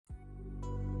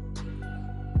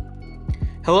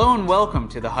Hello and welcome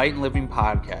to the Heightened Living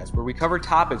Podcast, where we cover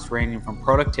topics ranging from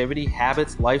productivity,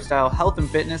 habits, lifestyle, health and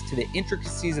fitness, to the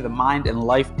intricacies of the mind and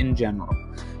life in general.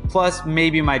 Plus,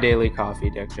 maybe my daily coffee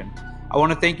addiction. I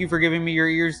want to thank you for giving me your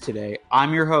ears today.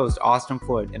 I'm your host, Austin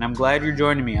Floyd, and I'm glad you're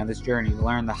joining me on this journey to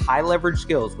learn the high leverage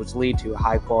skills which lead to a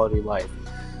high quality life.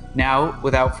 Now,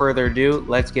 without further ado,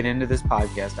 let's get into this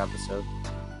podcast episode.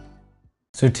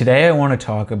 So today I want to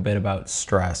talk a bit about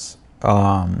stress.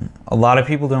 A lot of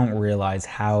people don't realize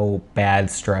how bad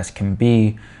stress can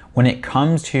be when it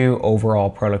comes to overall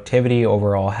productivity,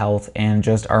 overall health, and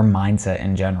just our mindset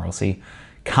in general. See,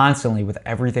 constantly with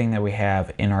everything that we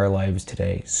have in our lives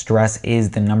today, stress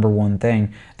is the number one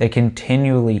thing that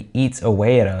continually eats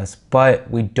away at us, but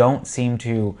we don't seem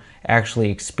to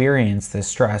actually experience this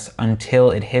stress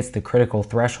until it hits the critical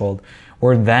threshold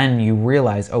where then you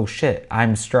realize, oh shit,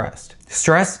 I'm stressed.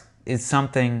 Stress is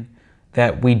something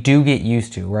that we do get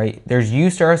used to, right? There's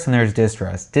eustress and there's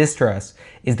distress. Distress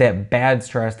is that bad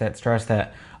stress, that stress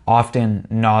that often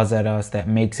gnaws at us, that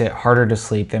makes it harder to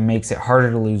sleep, that makes it harder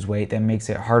to lose weight, that makes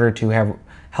it harder to have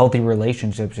healthy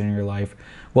relationships in your life.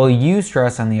 Well,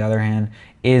 eustress, on the other hand,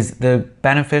 is the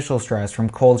beneficial stress from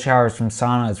cold showers, from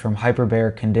saunas, from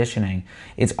hyperbaric conditioning.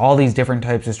 It's all these different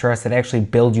types of stress that actually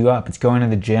build you up. It's going to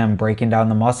the gym, breaking down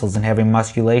the muscles and having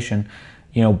musculation,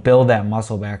 build that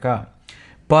muscle back up.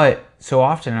 But so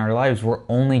often in our lives, we're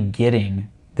only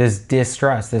getting this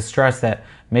distress, this stress that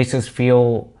makes us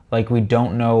feel like we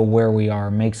don't know where we are,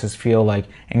 makes us feel like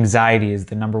anxiety is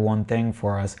the number one thing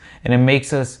for us. And it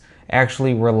makes us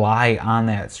actually rely on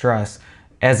that stress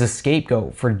as a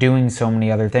scapegoat for doing so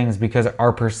many other things, because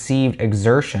our perceived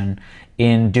exertion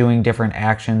in doing different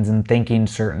actions and thinking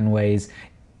certain ways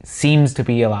seems to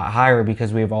be a lot higher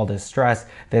because we have all this stress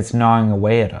that's gnawing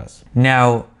away at us.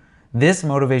 Now, this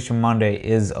Motivation Monday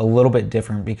is a little bit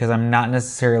different because I'm not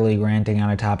necessarily ranting on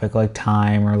a topic like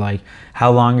time or like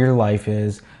how long your life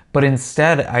is, but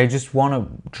instead I just want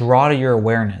to draw to your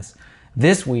awareness.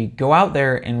 This week, go out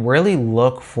there and really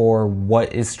look for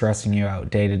what is stressing you out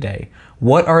day to day.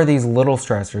 What are these little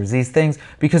stressors, these things?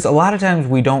 Because a lot of times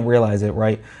we don't realize it,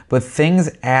 right? But things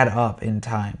add up in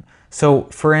time. So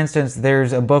for instance,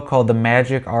 there's a book called The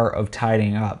Magic Art of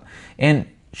Tidying Up. And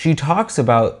she talks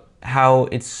about how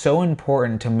it's so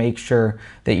important to make sure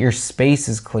that your space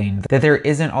is clean, that there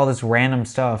isn't all this random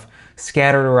stuff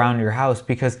scattered around your house,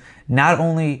 because not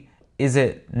only is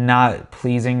it not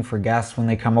pleasing for guests when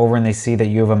they come over and they see that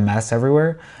you have a mess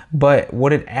everywhere, but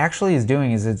what it actually is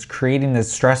doing is it's creating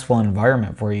this stressful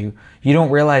environment for you. You don't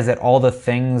realize that all the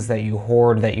things that you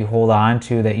hoard, that you hold on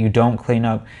to, that you don't clean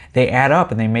up, they add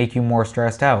up and they make you more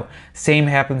stressed out. Same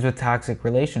happens with toxic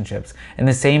relationships. And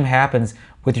the same happens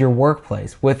with your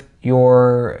workplace, with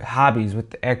your hobbies, with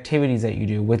the activities that you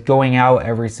do, with going out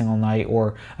every single night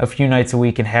or a few nights a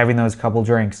week and having those couple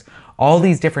drinks. All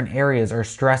these different areas are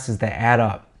stresses that add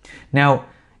up. Now,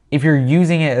 if you're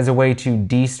using it as a way to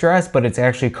de-stress, but it's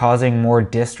actually causing more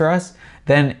distress,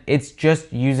 then it's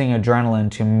just using adrenaline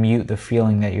to mute the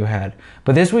feeling that you had.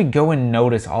 But this week, go and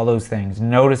notice all those things.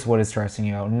 Notice what is stressing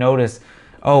you out. Notice,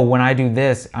 oh, when I do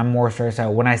this, I'm more stressed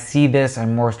out. When I see this,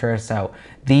 I'm more stressed out.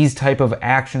 These type of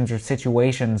actions or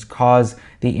situations cause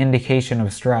the indication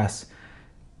of stress.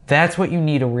 That's what you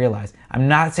need to realize. I'm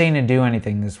not saying to do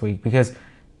anything this week, because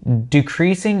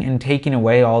decreasing and taking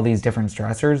away all these different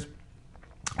stressors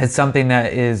is something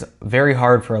that is very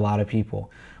hard for a lot of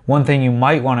people. One thing you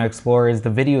might want to explore is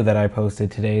the video that I posted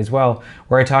today as well,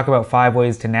 where I talk about 5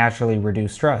 ways to naturally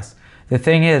reduce stress. The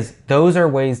thing is, those are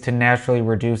ways to naturally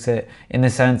reduce it in the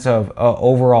sense of an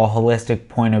overall holistic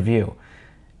point of view.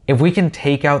 If we can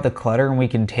take out the clutter and we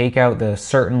can take out the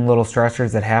certain little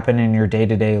stressors that happen in your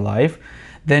day-to-day life,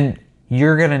 then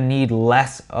you're going to need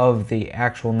less of the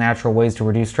actual natural ways to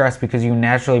reduce stress, because you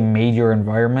naturally made your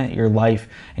environment, your life,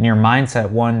 and your mindset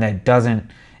one that doesn't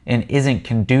and isn't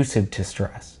conducive to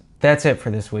stress. That's it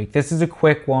for this week. This is a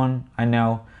quick one, I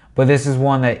know, but this is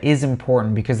one that is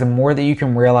important, because the more that you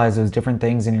can realize those different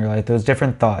things in your life, those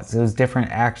different thoughts, those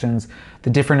different actions, the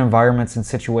different environments and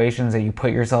situations that you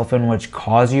put yourself in which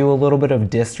cause you a little bit of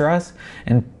distress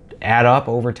and add up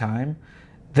over time,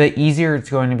 the easier it's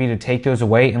going to be to take those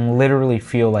away and literally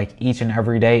feel like each and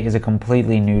every day is a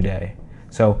completely new day.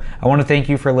 So I want to thank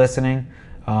you for listening,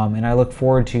 and I look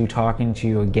forward to talking to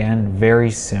you again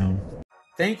very soon.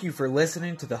 Thank you for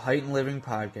listening to the Heightened Living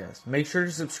Podcast. Make sure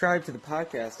to subscribe to the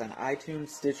podcast on iTunes,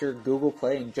 Stitcher, Google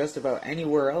Play, and just about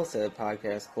anywhere else that a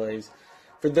podcast plays.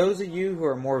 For those of you who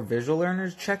are more visual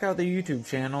learners, check out the YouTube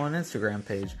channel and Instagram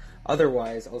page.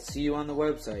 Otherwise, I'll see you on the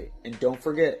website. And don't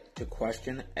forget to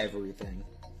question everything.